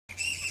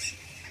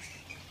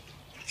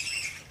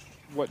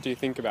What do you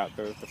think about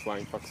the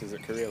flying foxes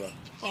at Karela?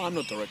 Oh, I'm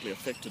not directly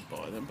affected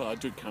by them, but I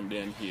do come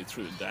down here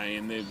through the day,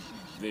 and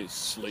they're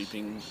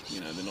sleeping.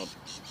 You know,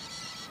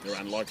 they're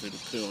unlikely to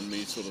poo on me,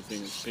 sort of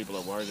things people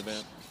are worried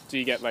about. Do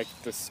you get like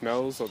the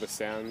smells or the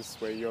sounds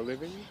where you're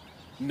living?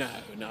 No,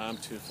 I'm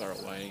too far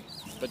away.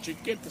 But you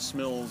get the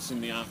smells in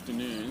the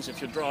afternoons.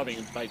 If you're driving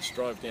at Bates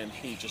Drive down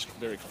here, just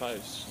very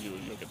close, you'll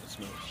get the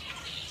smells.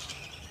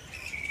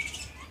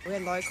 We're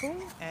local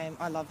and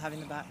I love having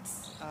the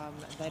bats.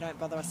 They don't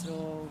bother us at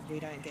all. We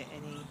don't get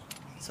any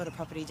sort of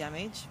property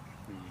damage.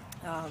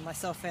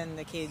 Myself and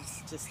the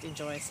kids just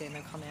enjoy seeing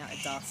them come out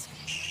at dusk.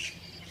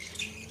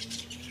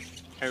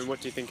 And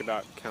what do you think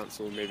about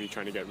council maybe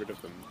trying to get rid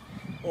of them?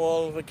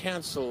 Well, the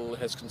council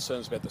has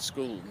concerns about the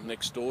school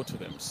next door to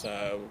them,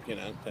 so,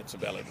 that's a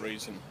valid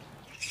reason.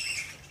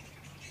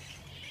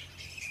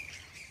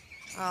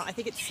 I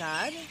think it's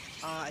sad.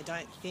 I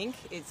don't think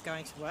it's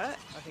going to work.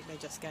 I think they're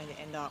just going to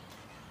end up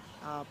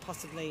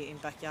possibly in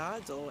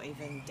backyards or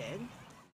even dead.